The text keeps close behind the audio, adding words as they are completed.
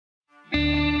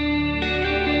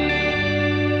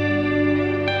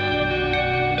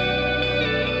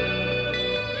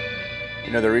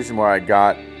You know, the reason why I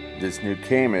got this new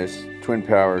Caymas,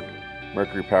 twin-powered,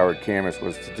 mercury-powered Caymas,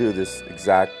 was to do this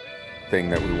exact thing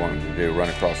that we wanted to do, run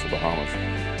across the Bahamas.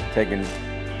 Taking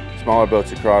smaller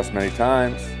boats across many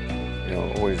times, you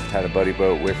know, always had a buddy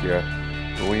boat with you.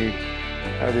 But when you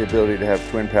have the ability to have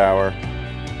twin power,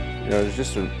 you know, there's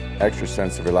just an extra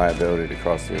sense of reliability to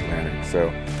cross the Atlantic. So,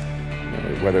 you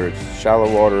know, whether it's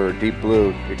shallow water or deep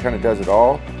blue, it kind of does it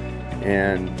all.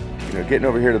 And, you know, getting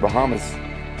over here to the Bahamas,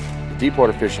 the deep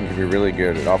water fishing can be really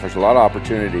good. It offers a lot of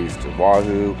opportunities to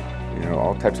wahoo, you know,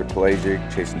 all types of pelagic,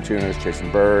 chasing tunas,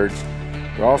 chasing birds.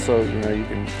 But also, you know, you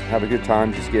can have a good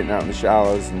time just getting out in the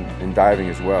shallows and diving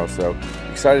as well. So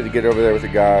excited to get over there with the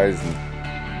guys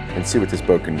and see what this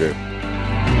boat can do.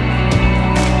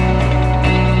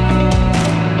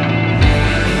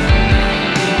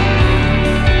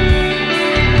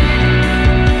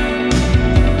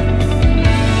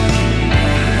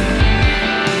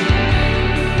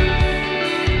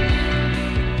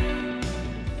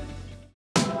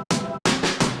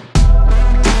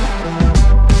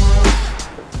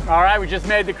 All right, we just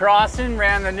made the crossing,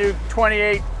 ran the new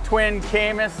 28 twin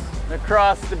Caymas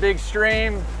across the big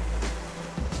stream.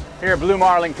 Here at Blue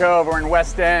Marlin Cove, we're in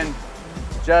West End.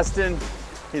 Justin,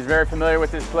 he's very familiar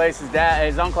with this place.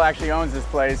 His uncle actually owns this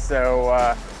place,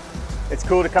 so it's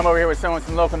cool to come over here with someone with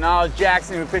some local knowledge.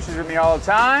 Jackson, who fishes with me all the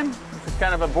time. It's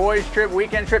kind of a boys trip,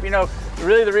 weekend trip. You know,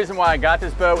 really the reason why I got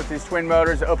this boat with these twin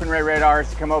motors, open ray radar, is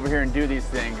to come over here and do these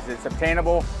things. It's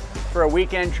obtainable for a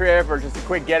weekend trip or just a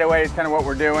quick getaway is kind of what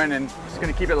we're doing, and just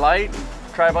gonna keep it light,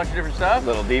 try a bunch of different stuff.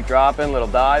 Little deep dropping, little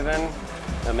diving,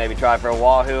 and maybe try for a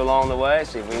wahoo along the way,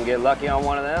 see if we can get lucky on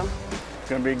one of them. It's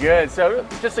gonna be good. So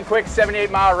just a quick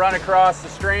 78 mile run across the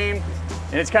stream,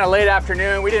 and it's kind of late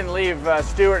afternoon. We didn't leave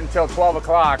Stewart until 12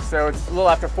 o'clock, so it's a little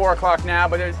after 4 o'clock now,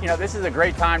 but you know, this is a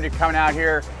great time to come out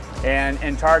here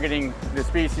and targeting the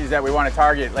species that we want to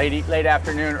target. Late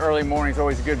afternoon, early morning is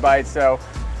always a good bite, so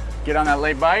get on that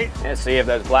late bite. And see if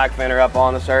there's blackfin are up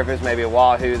on the surface, maybe a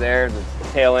wahoo there, the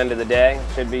tail end of the day.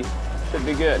 Should be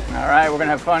good. All right, we're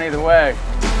gonna have fun either way.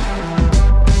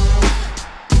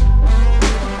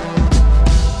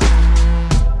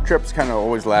 Trip's kind of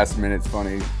always last minute. It's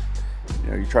funny. You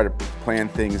know, you try to plan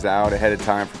things out ahead of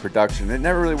time for production. It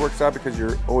never really works out because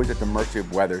you're always at the mercy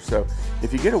of weather. So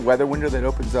if you get a weather window that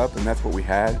opens up, and that's what we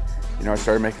had, you know, I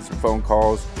started making some phone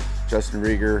calls. Justin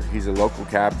Rieger, he's a local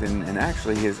captain, and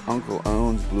actually his uncle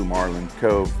owns Blue Marlin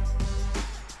Cove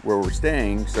where we're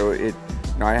staying. So you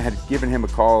know, I had given him a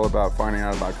call about finding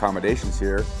out about accommodations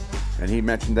here, and he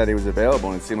mentioned that he was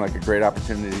available, and it seemed like a great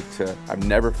opportunity to, I've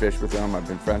never fished with him, I've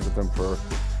been friends with him for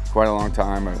quite a long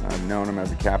time. I've known him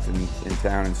as a captain in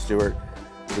town in Stewart.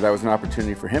 So that was an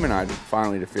opportunity for him and I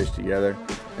finally to fish together.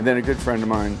 And then a good friend of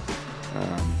mine,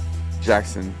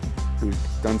 Jackson, who's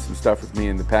done some stuff with me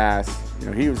in the past, you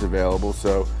know, he was available.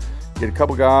 So get a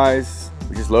couple guys,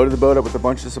 we just loaded the boat up with a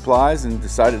bunch of supplies and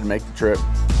decided to make the trip.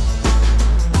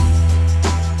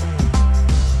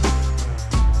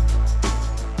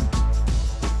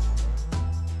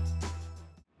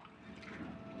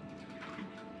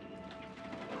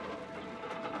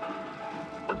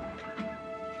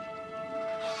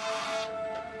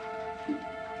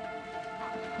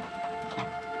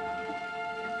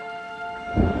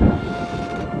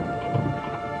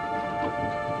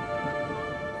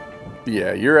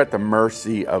 Yeah, you're at the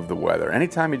mercy of the weather.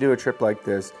 Anytime you do a trip like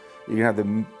this, you can have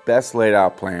the best laid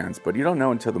out plans, but you don't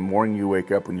know until the morning you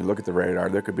wake up when you look at the radar,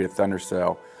 there could be a thunder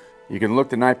cell. You can look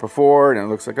the night before and it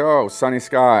looks like, oh, sunny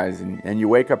skies, and you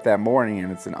wake up that morning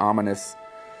and it's an ominous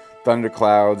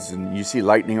thunderclouds and you see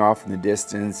lightning off in the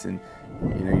distance, and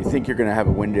you know, you think you're gonna have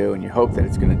a window and you hope that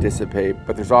it's gonna dissipate,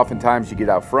 but there's oftentimes you get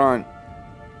out front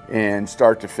and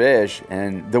start to fish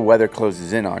and the weather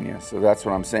closes in on you. So that's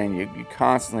what I'm saying, you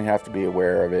constantly have to be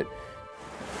aware of it.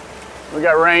 We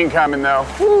got rain coming though.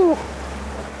 Woo!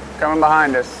 Coming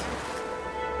behind us.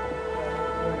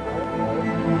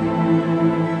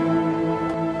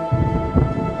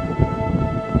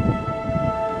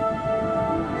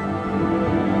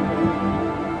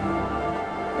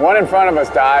 One in front of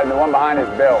us died and the one behind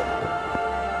us built.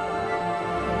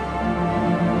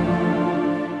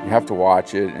 You have to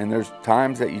watch it, and there's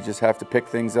times that you just have to pick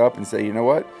things up and say, you know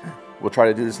what, we'll try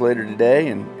to do this later today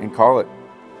and call it.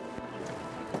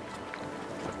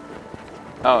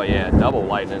 Oh yeah, double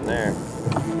lightning there.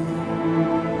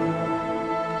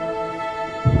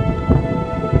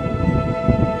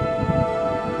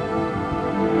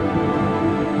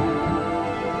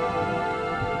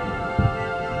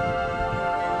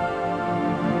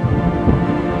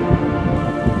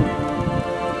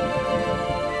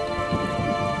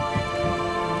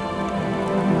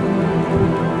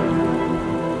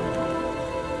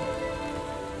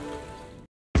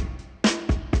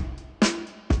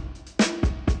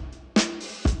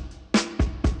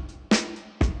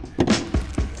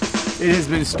 It has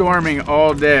been storming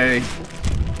all day.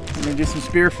 I'm gonna do some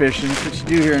spear fishing. That's what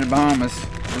you do here in the Bahamas.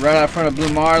 We're right out front of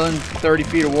blue marlin, 30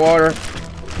 feet of water.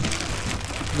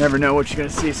 Never know what you're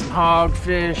gonna see. Some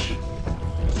hogfish.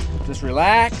 Just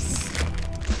relax,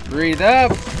 breathe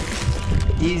up,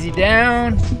 easy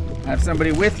down, have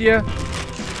somebody with you.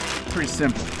 Pretty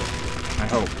simple, I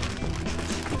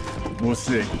hope. We'll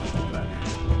see. But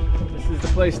this is the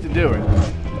place to do it.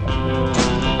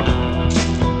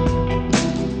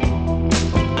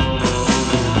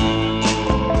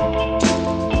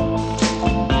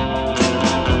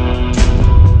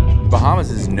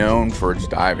 Bahamas is known for its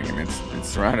diving. I mean, it's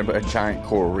surrounded by a giant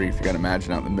coral reef. You got to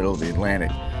imagine out in the middle of the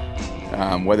Atlantic.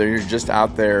 Whether you're just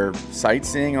out there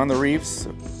sightseeing on the reefs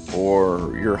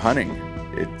or you're hunting,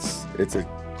 it's a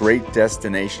great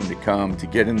destination to come to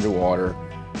get into the water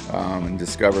and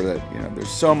discover that there's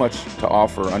so much to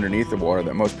offer underneath the water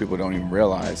that most people don't even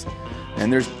realize.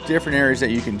 And there's different areas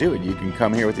that you can do it. You can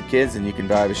come here with the kids and you can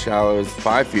dive as shallow as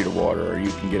 5 feet of water, or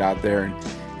you can get out there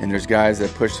and there's guys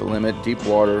that push the limit, deep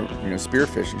water, spear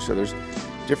fishing. So there's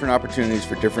different opportunities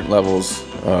for different levels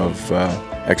of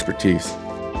expertise.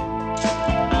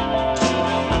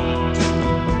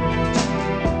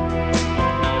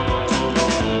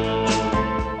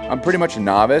 I'm pretty much a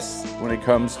novice when it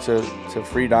comes to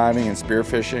free diving and spear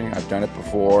fishing. I've done it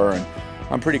before, and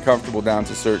I'm pretty comfortable down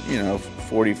to certain,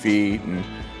 40 feet, and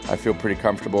I feel pretty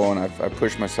comfortable, and I've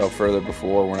pushed myself further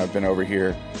before when I've been over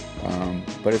here.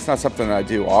 But it's not something that I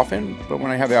do often, but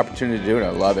when I have the opportunity to do it, I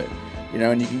love it.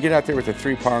 And you can get out there with a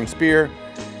 3-prong spear,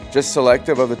 just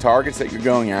selective of the targets that you're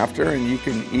going after, and you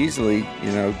can easily,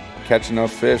 catch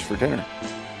enough fish for dinner.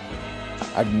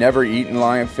 I've never eaten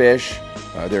lionfish.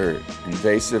 They're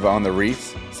invasive on the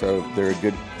reefs, so they're a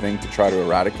good thing to try to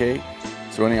eradicate.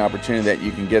 So any opportunity that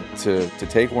you can get to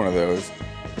take one of those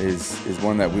is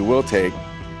one that we will take.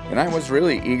 And I was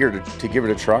really eager to give it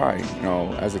a try,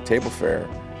 as a table fare.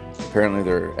 Apparently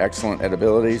they're excellent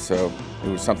edibility, so it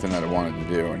was something that I wanted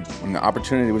to do. And when the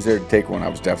opportunity was there to take one, I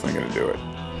was definitely going to do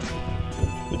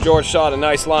it. George shot a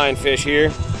nice lionfish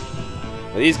here.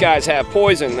 These guys have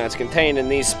poison that's contained in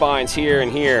these spines here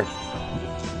and here.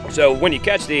 So when you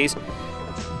catch these,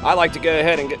 I like to go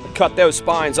ahead and cut those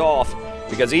spines off,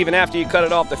 because even after you cut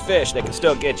it off the fish, they can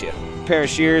still get you. A pair of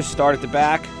shears, start at the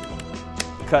back,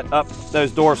 cut up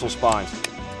those dorsal spines.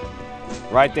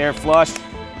 Right there, flush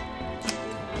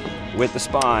with the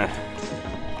spine.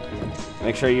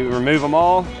 Make sure you remove them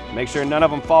all. Make sure none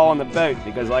of them fall in the boat,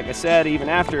 because like I said, even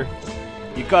after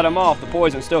you cut them off, the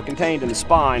poison's still contained in the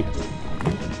spine.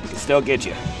 It can still get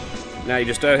you. Now you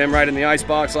just throw him right in the ice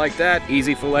box like that.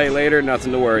 Easy fillet later,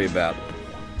 nothing to worry about.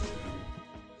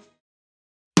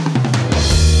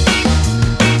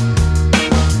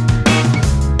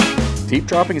 Deep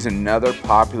dropping is another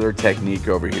popular technique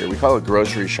over here. We call it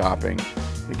grocery shopping.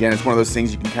 Again, it's one of those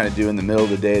things you can kind of do in the middle of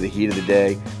the day, the heat of the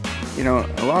day.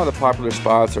 A lot of the popular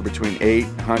spots are between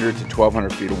 800 to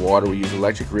 1,200 feet of water. We use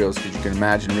electric reels because you can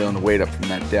imagine reeling the weight up from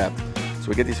that depth. So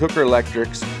we get these hooker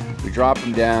electrics, we drop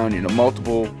them down,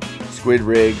 multiple squid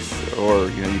rigs, or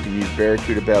you can use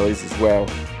barracuda bellies as well.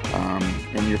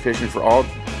 And you're fishing for all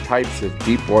types of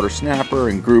deep water snapper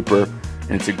and grouper,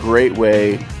 and it's a great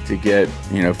way to get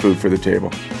food for the table.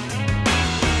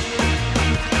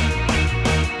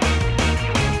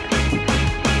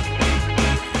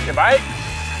 Good bite?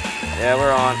 Yeah,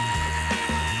 we're on.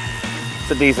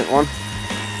 It's a decent one.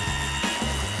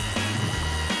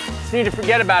 Just need to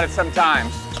forget about it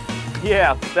sometimes.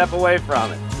 Yeah, step away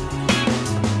from it.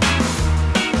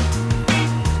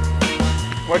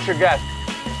 What's your guess?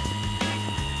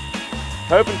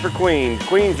 Hoping for queen.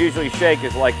 Queens usually shake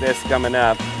is like this coming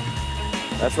up.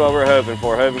 That's what we're hoping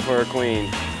for a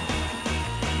queen.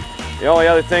 The only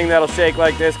other thing that'll shake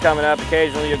like this coming up,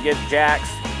 occasionally you'll get jacks,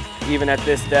 even at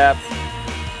this depth.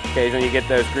 Occasionally you get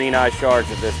those green eye sharks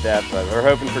at this depth, but we're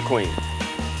hoping for queen.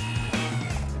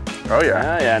 Oh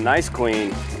yeah. Oh yeah, nice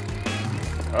queen.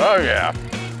 Oh yeah.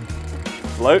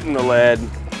 Floating the lead.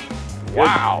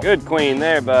 Wow. Good queen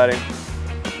there, buddy.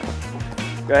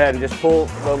 Go ahead and just pull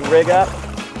the rig up.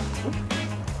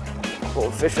 Pull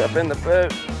the fish up in the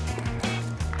boat.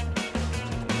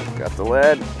 Got the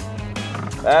lead.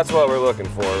 That's what we're looking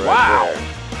for right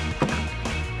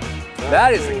there.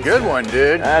 That is a good one,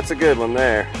 dude. That's a good one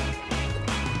there.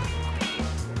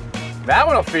 That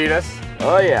one will feed us.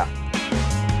 Oh yeah.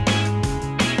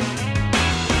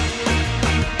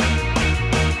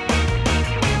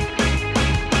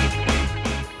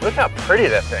 Look how pretty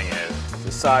that thing is. It's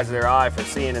the size of their eye for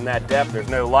seeing in that depth. There's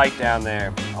no light down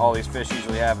there. All these fish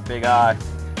usually have a big eye.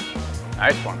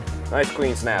 Nice one. Nice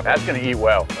queen snapper. That's gonna eat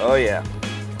well. Oh yeah.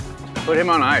 Put him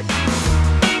on ice.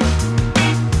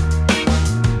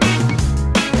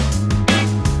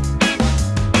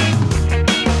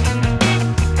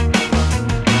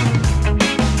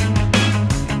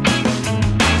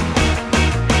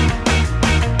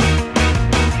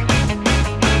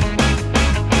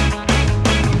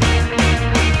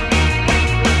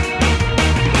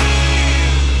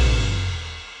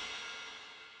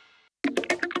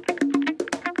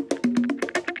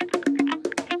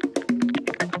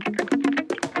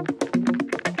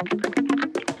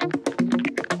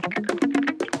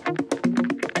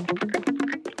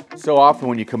 So often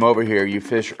when you come over here, you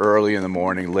fish early in the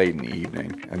morning, late in the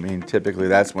evening. I mean, typically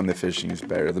that's when the fishing is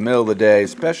better. The middle of the day,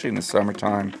 especially in the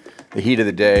summertime, the heat of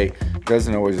the day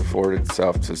doesn't always afford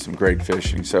itself to some great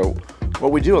fishing. So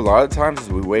what we do a lot of times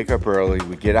is we wake up early,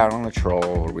 we get out on the troll,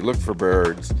 or we look for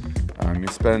birds. You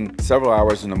spend several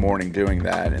hours in the morning doing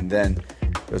that, and then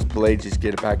those pelagics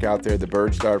get back out there, the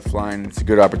birds start flying. It's a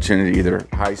good opportunity to either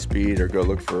high speed or go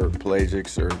look for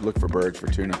pelagics or look for birds for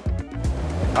tuna.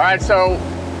 All right, so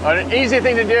an easy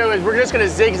thing to do is we're just going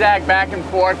to zigzag back and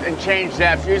forth and change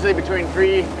depths, usually between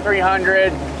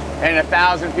 300 and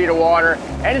 1,000 feet of water.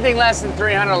 Anything less than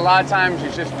 300, a lot of times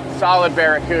it's just solid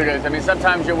barracudas. I mean,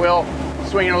 sometimes you will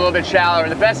swing it a little bit shallower.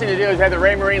 The best thing to do is have the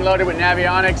Ray Marine loaded with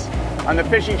Navionics. On the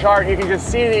fishing chart, you can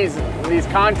just see these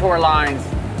contour lines,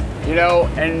 you know,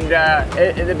 and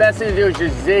the best thing to do is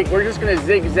just we're just going to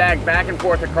zigzag back and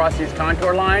forth across these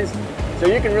contour lines. So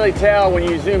you can really tell when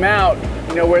you zoom out,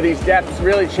 you know, where these depths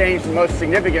really change most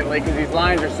significantly because these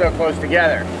lines are so close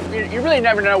together. You really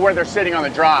never know where they're sitting on the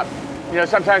drop. You know,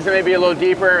 sometimes they may be a little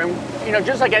deeper, and you know,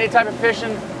 just like any type of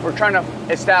fishing, we're trying to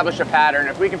establish a pattern.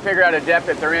 If we can figure out a depth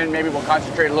that they're in, maybe we'll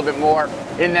concentrate a little bit more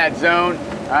in that zone.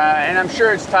 And I'm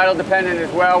sure it's tidal dependent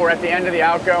as well. We're at the end of the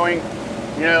outgoing.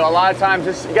 You know, a lot of times,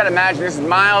 you got to imagine this is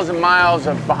miles and miles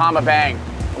of Bahama Bank.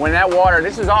 When that water,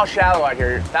 this is all shallow out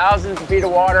here, thousands of feet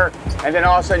of water, and then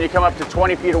all of a sudden you come up to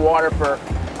 20 feet of water for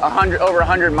over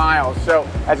 100 miles. So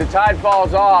as the tide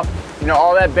falls off, you know,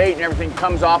 all that bait and everything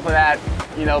comes off of that,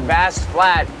 you know, vast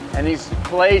flat, and these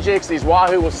pelagics, these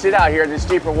wahoo will sit out here in this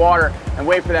deeper water and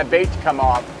wait for that bait to come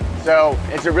off. So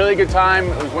it's a really good time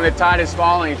when the tide is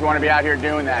falling, you want to be out here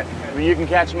doing that. I mean, you can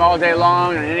catch them all day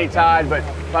long on any tide, but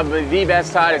probably the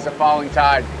best tide is a falling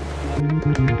tide.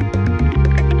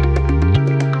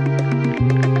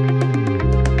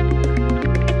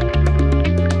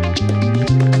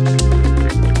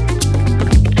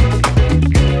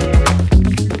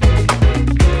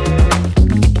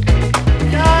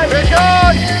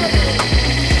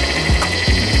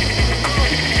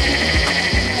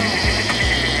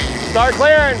 Start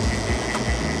clearing.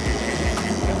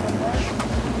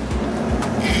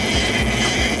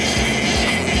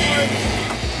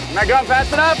 Am I going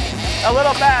fast enough? A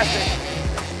little faster.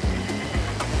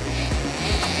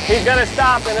 He's gonna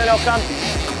stop and then he'll come.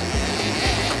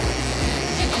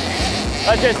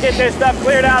 Let's just get this stuff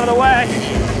cleared out of the way.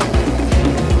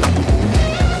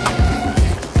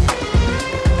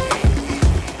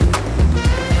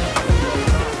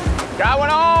 Got one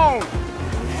on.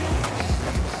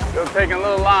 Still taking a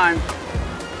little line.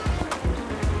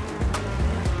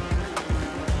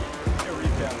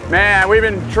 Man, we've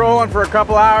been trolling for a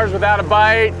couple hours without a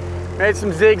bite. Made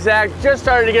some zigzags, just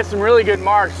started to get some really good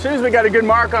marks. As soon as we got a good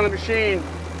mark on the machine,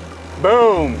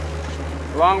 boom,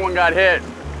 the long one got hit.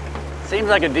 Seems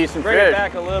like a decent Bring fish. it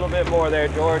back a little bit more there,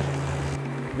 George.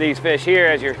 These fish here,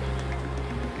 as you're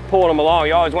pulling them along,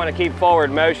 you always want to keep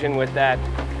forward motion with that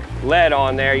lead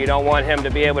on there. You don't want him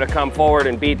to be able to come forward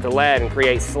and beat the lead and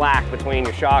create slack between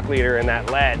your shock leader and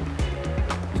that lead.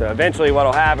 So eventually what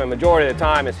will happen, majority of the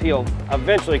time, is he'll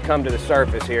eventually come to the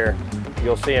surface here.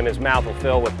 You'll see him, his mouth will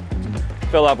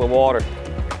fill up with water.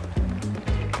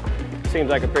 Seems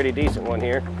like a pretty decent one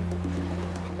here.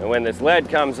 And when this lead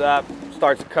comes up,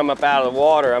 starts to come up out of the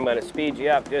water, I'm going to speed you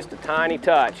up just a tiny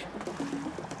touch.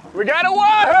 We got a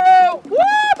wahoo!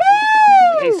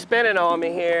 Woohoo! He's spinning on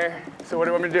me here. So what do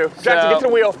you want me to do? Jackson, get to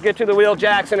the wheel. Get to the wheel,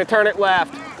 Jackson, and turn it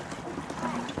left.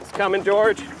 It's coming,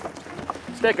 George.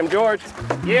 Stick him, George.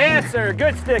 Yes, sir.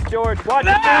 Good stick, George. Watch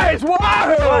Nice! your feet.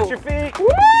 Wahoo! Watch your feet. Woohoo!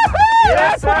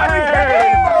 Yes, That's what we sir.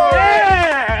 came for!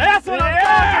 Yeah! That's what I'm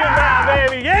talking about,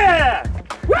 baby. Yeah!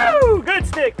 Woo! Good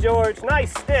stick, George.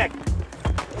 Nice stick.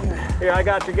 Here, I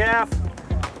got your gaff.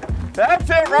 That's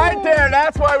it right there.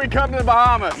 That's why we come to the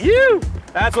Bahamas. You!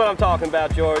 That's what I'm talking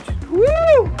about, George.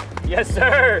 Woo! Yes,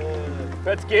 sir.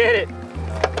 Let's get it.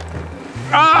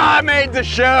 Ah, I made the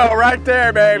show right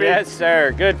there, baby. Yes,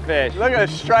 sir. Good fish. Look at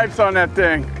the stripes on that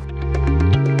thing.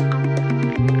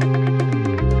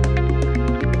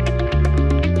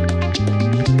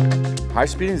 High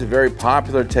speeding is a very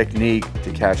popular technique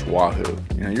to catch wahoo.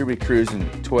 You know, you'll be cruising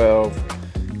 12,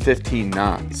 15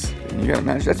 knots. And you gotta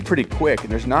imagine, that's pretty quick, and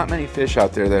there's not many fish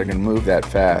out there that are gonna move that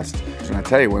fast. And I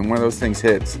tell you, when one of those things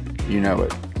hits, you know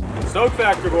it. Soak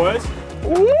factor, boys.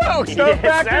 Whoa, Yes, Stoke sir.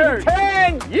 Factor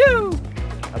 10. You!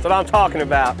 That's what I'm talking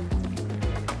about.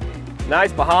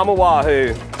 Nice Bahama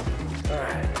Wahoo. All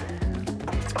right.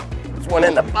 There's one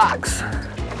in the box.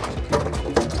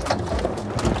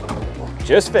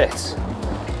 Just fits.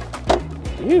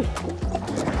 You.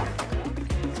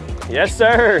 Yes,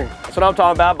 sir. That's what I'm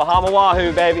talking about. Bahama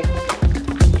Wahoo, baby.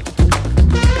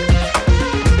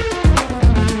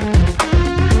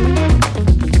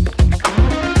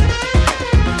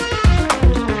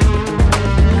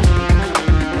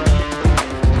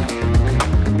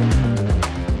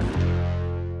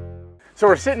 So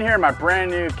we're sitting here in my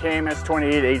brand new Caymas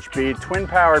 28 HP twin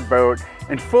powered boat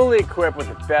and fully equipped with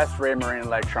the best Raymarine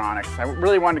electronics. I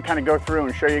really wanted to kind of go through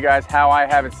and show you guys how I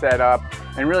have it set up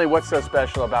and really what's so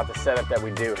special about the setup that we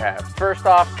do have. First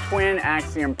off, twin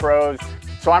Axiom Pros.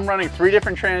 So I'm running 3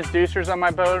 different transducers on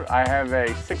my boat. I have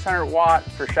a 600 watt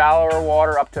for shallower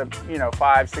water up to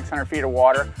 500-600 feet of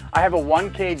water. I have a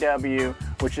 1 kW,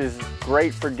 which is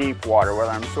great for deep water, whether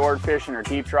I'm sword fishing or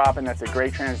deep dropping. That's a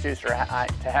great transducer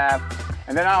to have.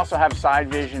 And then I also have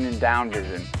side vision and down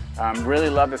vision.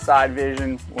 Really love the side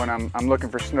vision when I'm looking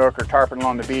for snook or tarpon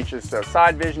along the beaches. So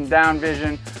side vision, down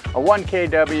vision, a 1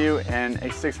 kW, and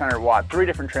a 600 watt. 3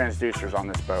 different transducers on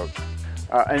this boat.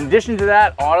 In addition to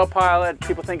that, autopilot,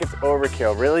 people think it's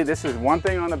overkill. Really, this is one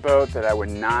thing on the boat that I would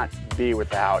not be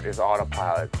without is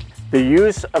autopilot. The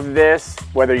use of this,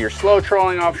 whether you're slow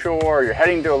trolling offshore or you're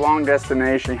heading to a long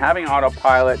destination, having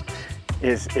autopilot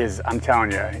is I'm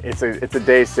telling you, it's a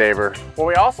day saver. What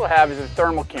we also have is a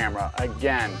thermal camera.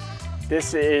 Again,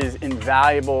 this is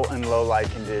invaluable in low light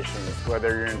conditions,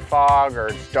 whether you're in fog or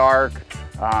it's dark.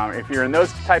 If you're in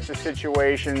those types of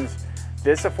situations,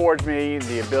 this affords me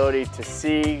the ability to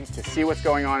see what's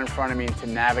going on in front of me and to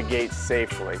navigate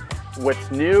safely. What's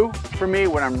new for me,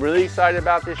 what I'm really excited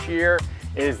about this year,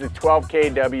 is the 12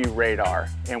 kW radar.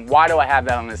 And why do I have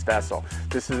that on this vessel?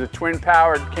 This is a twin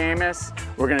powered Caymas.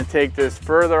 We're gonna take this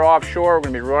further offshore. We're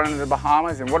gonna be running to the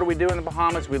Bahamas. And what do we do in the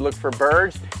Bahamas? We look for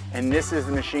birds, and this is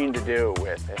the machine to do it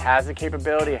with. It has the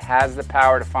capability, it has the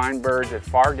power to find birds at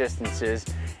far distances.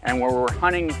 And where we're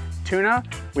hunting tuna,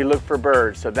 we look for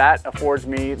birds. So that affords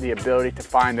me the ability to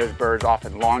find those birds off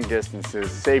at long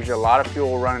distances. Saves you a lot of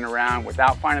fuel running around.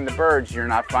 Without finding the birds, you're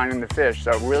not finding the fish.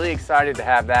 So really excited to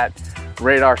have that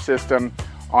radar system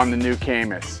on the new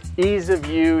Caymas. Ease of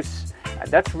use,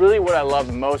 that's really what I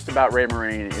love most about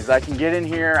Raymarine, is I can get in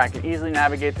here, I can easily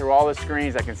navigate through all the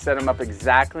screens, I can set them up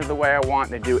exactly the way I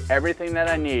want, they do everything that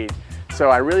I need. So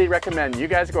I really recommend you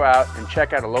guys go out and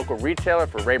check out a local retailer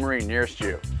for Raymarine nearest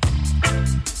you.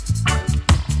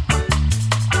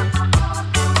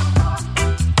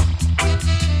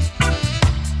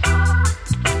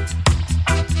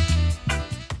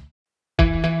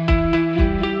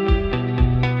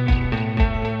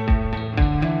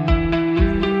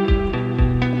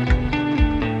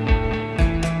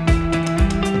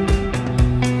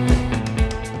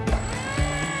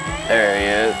 There he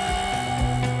is.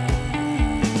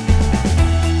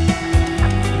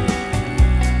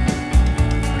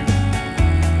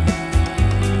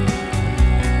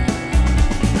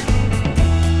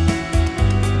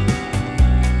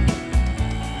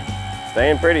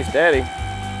 Staying pretty steady.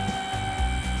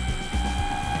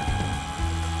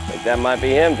 Think that might be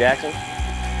him, Jackson.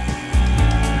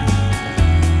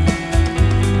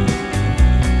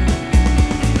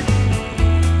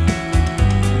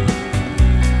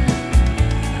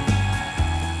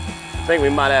 I think we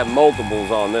might have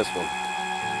multiples on this one.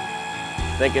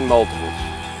 Thinking multiples.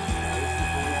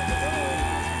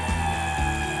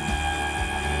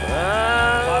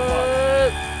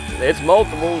 It's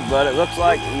multiples, but it looks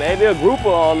like maybe a grouper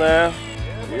on there.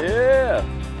 Yeah.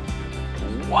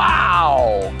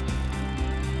 Wow.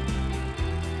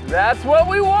 That's what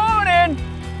we wanted.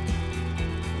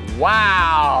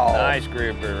 Wow. Nice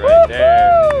grouper right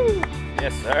there.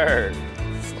 Yes, sir.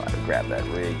 Slide and grab that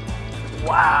rig.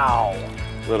 Wow.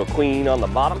 Little queen on the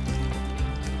bottom.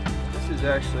 This is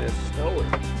actually a stolen.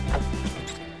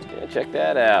 Yeah, check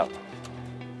that out.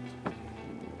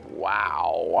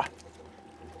 Wow.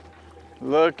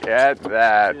 Look at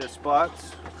that. See the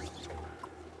spots?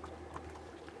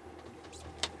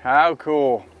 How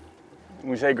cool.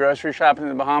 When we say grocery shopping in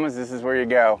the Bahamas, this is where you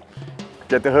go.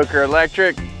 Get the hooker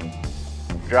electric,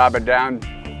 drop it down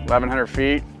 1,100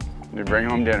 feet, and you bring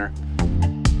home dinner.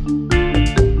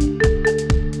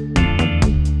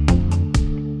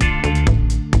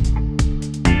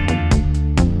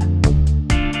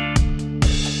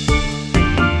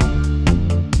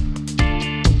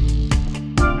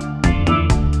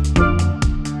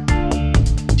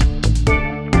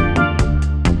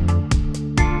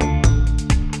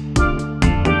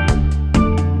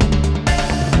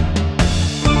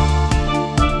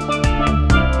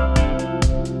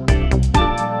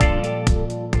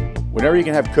 Whenever you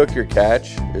can have cook your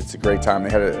catch, it's a great time.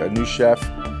 They had a new chef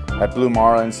at Blue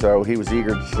Marlin, so he was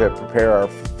eager to prepare our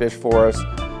fish for us.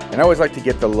 And I always like to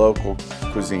get the local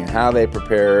cuisine, how they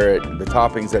prepare it, the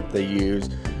toppings that they use.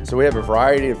 So we have a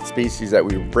variety of species that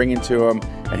we were bringing to him,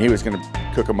 and he was going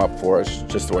to cook them up for us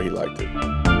just the way he liked it.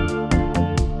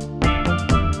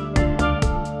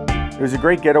 It was a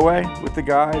great getaway with the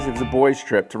guys. It was a boys'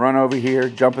 trip to run over here,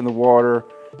 jump in the water,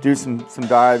 do some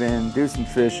diving, do some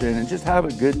fishing, and just have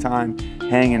a good time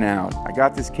hanging out. I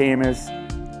got this Caymas.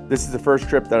 This is the first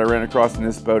trip that I ran across in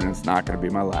this boat, and it's not going to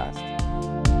be my last.